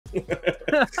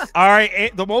All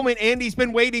right, the moment Andy's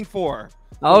been waiting for.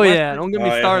 Oh yeah, don't get me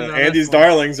started. Yeah. Andy's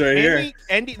darlings right here.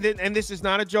 Andy, and this is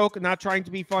not a joke. Not trying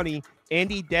to be funny.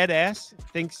 Andy deadass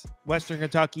thinks Western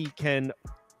Kentucky can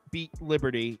beat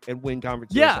Liberty and win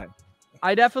Conference USA.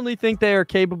 I definitely think they are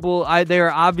capable. They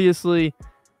are obviously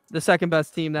the second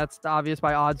best team. That's obvious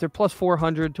by odds. They're plus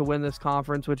 400 to win this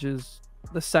conference, which is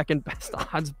the second best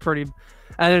odds.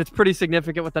 And it's pretty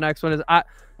significant. What the next one is,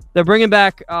 they're bringing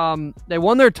back. They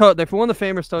won the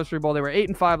famous Toastery Bowl. They were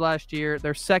 8-5 last year.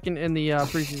 They're second in the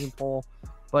preseason poll,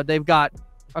 but they've got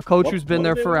a coach who's been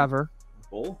there forever.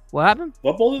 Bowl? What happened?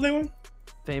 What bowl did they win?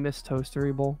 Famous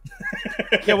Toastery Bowl.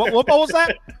 Yeah, what bowl was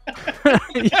that?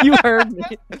 You heard me.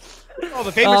 Oh,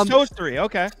 the famous Toastery.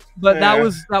 Okay, but that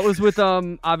was with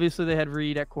obviously they had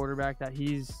Reed at quarterback. That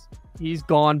he's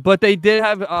gone, but they did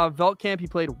have Veldkamp. He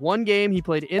played one game. He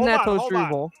played in that Toastery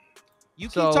Bowl. You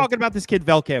keep talking about this kid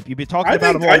Veldkamp. You've been talking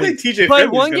about him. I think TJ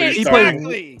played one game. He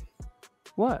played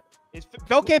what? Is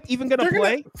Veldkamp even going to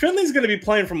play? Finley's going to be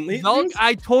playing from.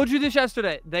 I told you this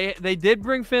yesterday. They did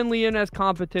bring Finley in as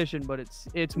competition, but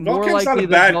it's more likely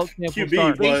that Veldkamp QB, will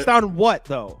start. Based on what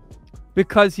though?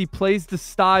 Because he plays the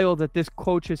style that this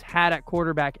coach has had at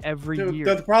quarterback every year.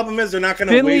 The problem is they're not going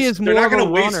to waste. They're not going to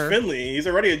waste Finley. He's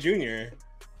already a junior.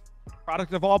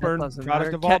 Product of Auburn.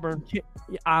 Auburn.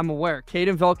 I'm aware.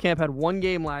 Caden Veldkamp had one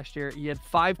game last year. He had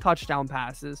 5 touchdown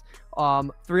passes,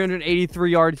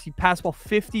 383 yards. He passed ball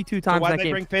 52 times that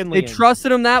game. They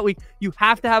trusted him that week. You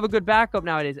have to have a good backup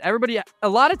nowadays. A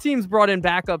lot of teams brought in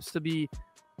backups to be.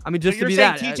 I mean, just to be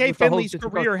that. TJ Finley's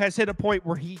career has hit a point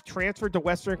where he transferred to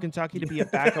Western Kentucky to be a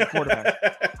backup quarterback.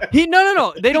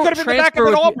 No. They don't transfer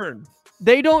at Auburn.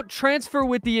 They don't transfer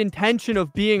with the intention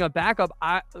of being a backup.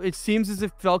 It seems as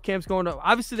if Veldkamp's going to.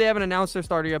 Obviously, they haven't announced their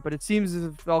starter yet, but it seems as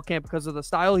if Veldkamp, because of the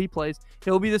style he plays,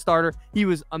 he'll be the starter. He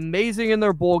was amazing in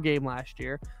their bowl game last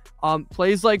year.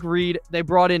 Plays like Reed. They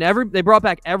brought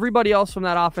back everybody else from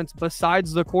that offense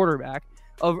besides the quarterback,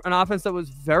 of an offense that was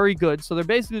very good. So they're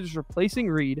basically just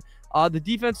replacing Reed. The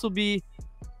defense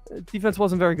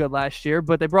wasn't very good last year,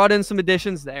 but they brought in some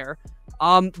additions there.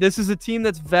 This is a team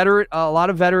that's a lot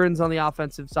of veterans on the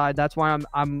offensive side. That's why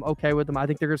I'm okay with them. I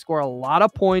think they're going to score a lot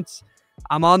of points.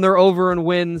 I'm on their over and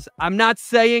wins. I'm not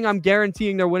saying I'm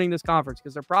guaranteeing they're winning this conference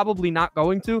because they're probably not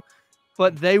going to,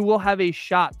 but they will have a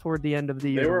shot toward the end of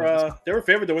the year. They were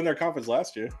favored to win their conference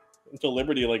last year until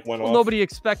Liberty went off. Nobody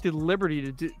expected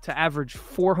Liberty to average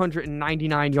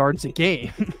 499 yards a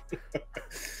game.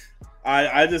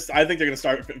 I think they're going to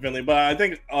start Finley, but I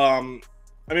think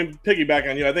piggyback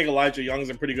on you, I think Elijah Young's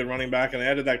a pretty good running back, and they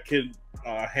added that kid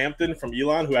Hampton from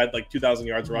Elon who had 2,000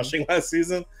 yards rushing last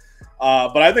season.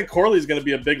 But I think Corley's going to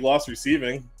be a big loss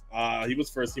receiving. He was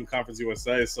first team Conference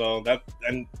USA, so the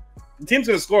team's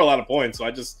going to score a lot of points. So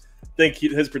I just think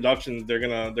his production, they're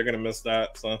gonna miss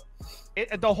that. So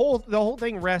the whole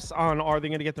thing rests on, are they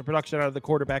going to get the production out of the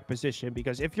quarterback position?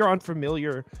 Because if you're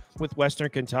unfamiliar with Western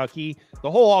Kentucky,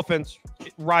 the whole offense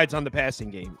rides on the passing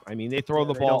game. I mean, they throw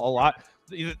the ball a lot.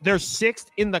 They're 6th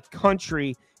in the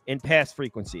country in pass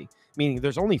frequency, meaning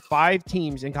there's only 5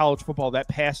 teams in college football that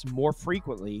pass more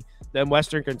frequently than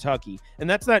Western Kentucky. And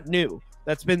that's not new.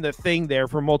 That's been the thing there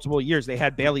for multiple years. They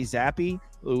had Bailey Zappi,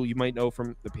 who you might know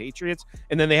from the Patriots,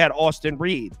 and then they had Austin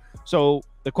Reed. So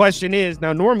the question is,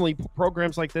 now normally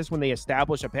programs like this, when they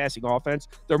establish a passing offense,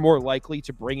 they're more likely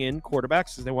to bring in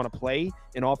quarterbacks because they want to play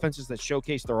in offenses that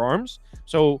showcase their arms.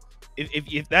 So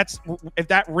if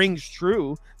that rings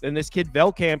true, then this kid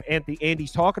Veldkamp,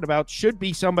 Andy's talking about, should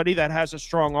be somebody that has a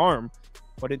strong arm.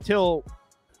 But until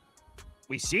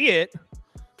we see it,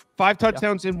 5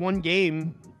 touchdowns in one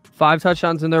game. 5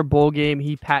 touchdowns in their bowl game.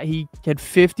 He had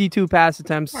 52 pass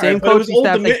attempts. Same right, coaching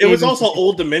staff. It was also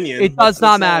Old Dominion. It does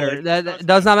not matter. That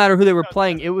does not matter who they were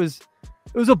playing. It was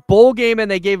a bowl game, and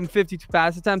they gave him 52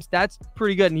 pass attempts. That's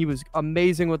pretty good, and he was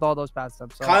amazing with all those pass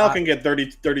attempts. So Kyle can get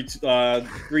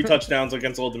 3 touchdowns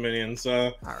against Old Dominion. So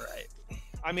all right.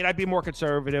 I mean, I'd be more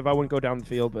conservative. I wouldn't go down the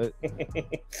field, but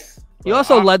he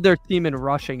also led their team in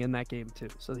rushing in that game too.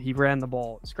 So he ran the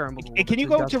ball, scrambled. Can you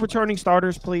go to returning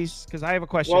starters, please? Because I have a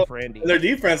question for Andy. In their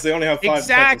defense, they only have 5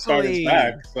 starters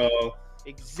back. So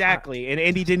exactly, and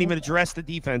Andy didn't even address the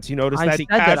defense. You notice that he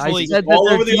casually all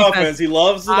over the offense. He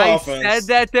loves the offense. I said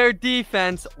that their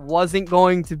defense wasn't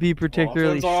going to be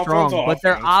particularly strong, but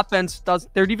their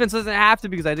defense doesn't have to,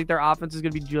 because I think their offense is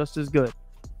going to be just as good.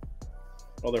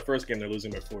 Well, their first game, they're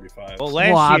losing by 45. Well,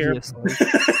 last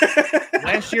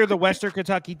year, the Western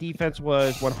Kentucky defense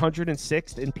was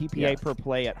 106th in PPA per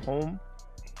play at home,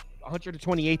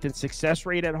 128th in success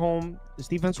rate at home. This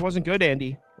defense wasn't good,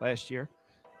 Andy, last year.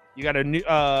 You got a new.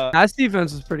 That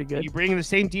defense is pretty good. You bring in the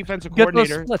same defensive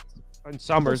coordinator. And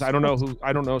Summers, I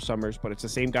don't know Summers, but it's the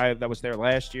same guy that was there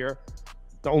last year.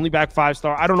 The only back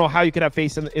 5-star. I don't know how you could have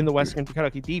faith in the Western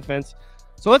Kentucky defense.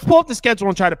 So let's pull up the schedule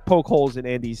and try to poke holes in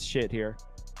Andy's shit here.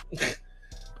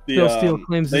 Phil Steele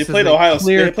claims they played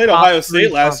Ohio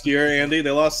State last year, Andy.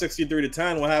 They lost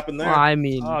 63-10. What happened there? Well, I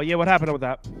mean, oh yeah, what happened with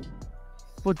that?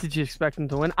 What did you expect them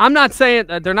to win? I'm not saying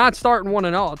that they're not starting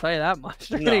 1-0. I'll tell you that much.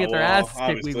 They're gonna get their ass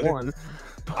kicked week 1.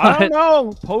 I don't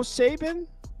know. Post Saban.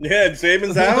 Yeah,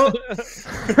 Saban's out.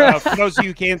 For those of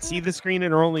you who can't see the screen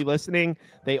and are only listening,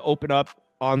 they open up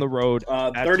on the road.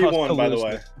 31, by the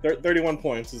way. 31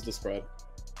 points is the spread.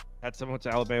 That's how much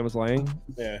Alabama's laying.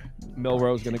 Yeah.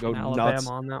 Milroe's going to go Alabama nuts.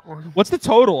 on that one. What's the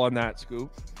total on that,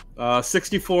 Scoop?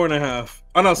 64.5.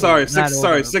 Oh, no, sorry.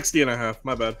 60.5.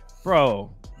 My bad.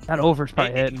 Bro. That over's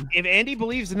probably hitting. If Andy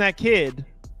believes in that kid,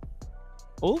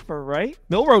 over, right?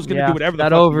 Milroe's going to do whatever the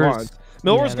fuck he wants.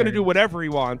 Milroe's going to do whatever he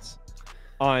wants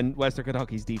on Western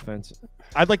Kentucky's defense.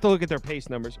 I'd like to look at their pace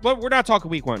numbers. But we're not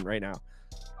talking week 1 right now.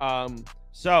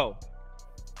 So,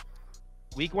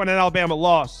 week 1 in Alabama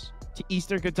loss to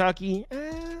Eastern Kentucky.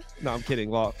 No, I'm kidding.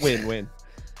 Win.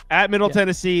 At Middle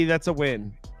Tennessee, that's a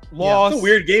win. Loss. That's a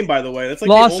weird game, by the way. That's like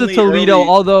loss to Toledo,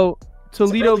 although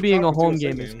Toledo being a home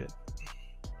game is good.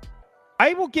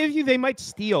 I will give you they might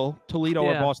steal Toledo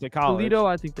or Boston College. Toledo,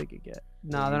 I think they could get.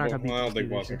 No, they're not going to beat. I don't think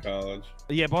Boston College.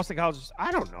 Yeah, Boston College.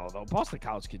 I don't know though. Boston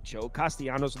College could choke.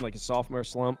 Castellanos in like a sophomore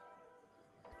slump.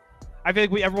 I feel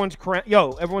like everyone's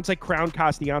like crowned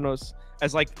Castellanos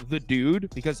as like the dude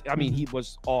because I mean he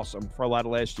was awesome for a lot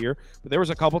of last year, but there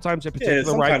was a couple times in particular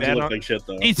sometimes he looked like shit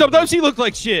though. Sometimes he looked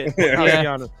like shit.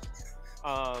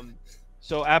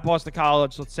 So at Boston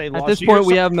College, let's say at this point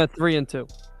we have them at 3-2.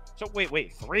 So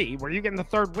wait, 3? Where are you getting the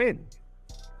third win?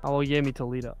 Oh, well, you gave me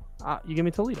Toledo. You gave me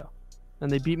Toledo,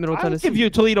 and they beat Middle Tennessee. I'll give you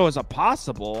Toledo as a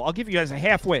possible. I'll give you as a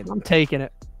half win. I'm taking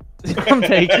it. I'm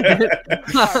taking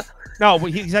it. No,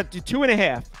 he's at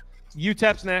 2.5.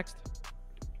 UTEP's next.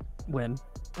 Win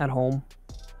at home.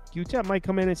 UTEP might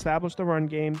come in and establish the run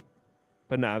game,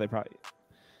 but nah, they probably.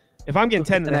 If I'm getting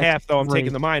 10.5, though, I'm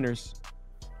taking the Miners.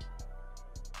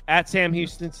 At Sam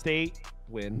Houston State,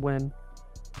 win.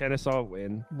 Kennesaw,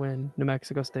 win. New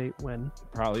Mexico State, win.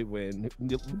 Probably win.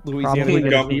 Louisiana, probably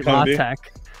gonna beat La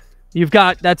Tech. You've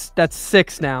got that's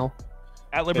 6 now.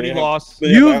 At Liberty loss.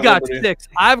 You've got 6.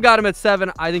 I've got them at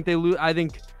 7. I think they lose. I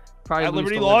think probably at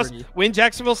Liberty loss. Win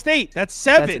Jacksonville State. That's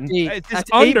 7.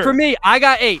 That's 8 for me. I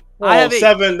got 8. Well, I have 8.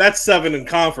 7. That's 7 in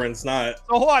conference, not.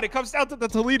 So hold on. It comes down to the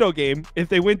Toledo game. If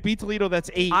they beat Toledo, that's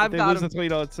 8. If they lose to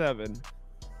Toledo, it's 7.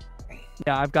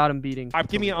 Yeah, I've got them beating.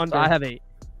 Give me an under. So I have 8.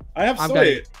 I have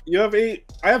 8. You have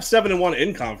 8. I have 7-1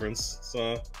 in conference.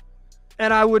 So.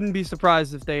 And I wouldn't be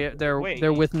surprised if they're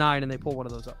with 9 and they pull one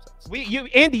of those upsets.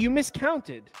 Andy, you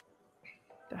miscounted.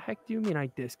 The heck do you mean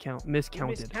I miscounted? You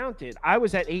miscounted. I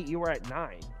was at 8. You were at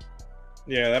 9.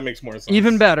 Yeah, that makes more sense.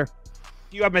 Even better.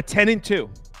 You have them at 10-2.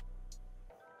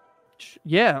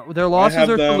 Yeah, their losses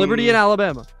are to Liberty and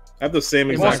Alabama. I have the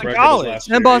same exact record as last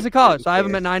year. And Boston College. So I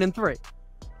have them at 9-3.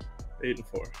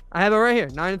 8-4. I have it right here.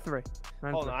 9-3.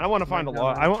 Hold on, I want to find a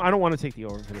loss. I don't want to take the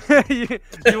over for this.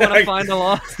 you want to find a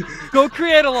loss? Go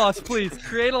create a loss, please.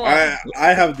 Create a loss.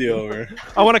 I have the over.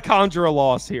 I want to conjure a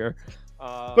loss here.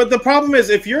 But the problem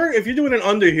is, if you're doing an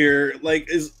under here,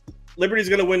 like, is Liberty's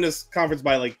gonna win this conference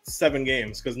by like 7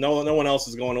 games because no one else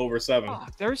is going over 7. Oh,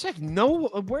 there's like no.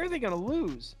 Where are they gonna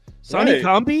lose? Sonny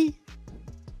Comby?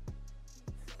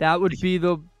 That would be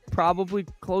the probably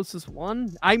closest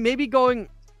one. I may be going.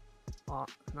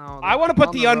 No, I want to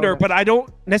put the under, but I don't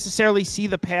necessarily see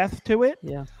the path to it.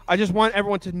 Yeah. I just want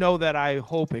everyone to know that I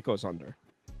hope it goes under.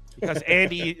 Because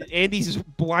Andy's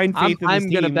blind faith in this I'm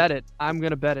going to bet it. I'm going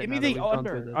to bet it. Give me the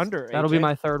under. That'll be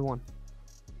my third one.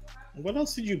 What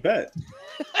else did you bet?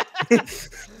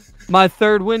 My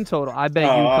third win total. I bet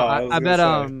I bet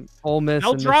Ole Miss.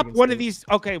 They'll drop one of these.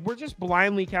 Okay, we're just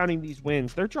blindly counting these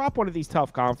wins. They'll drop one of these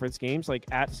tough conference games, like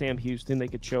at Sam Houston. They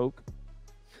could choke.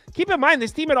 Keep in mind,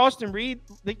 this team at Austin Reed,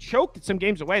 they choked some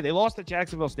games away. They lost to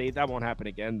Jacksonville State. That won't happen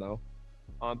again, though.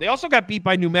 They also got beat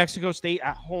by New Mexico State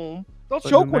at home. They'll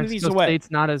choke one of these away.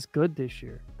 State's not as good this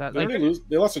year.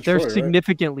 They lost to Troy, they're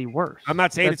significantly worse. I'm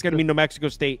not saying it's going to be New Mexico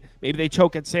State. Maybe they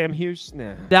choke at Sam Houston.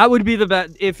 Nah. That would be the bet.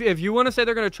 If you want to say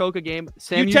they're going to choke a game,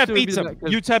 Sam Houston beats them.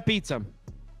 UTEP beats them.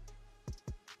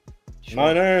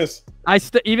 Miners.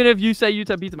 Even if you say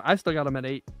UTEP beats them, I still got them at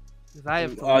 8.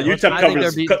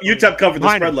 UTEP covered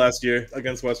the spread last year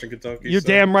against Western Kentucky. You're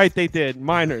damn right they did.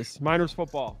 Miners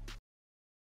football.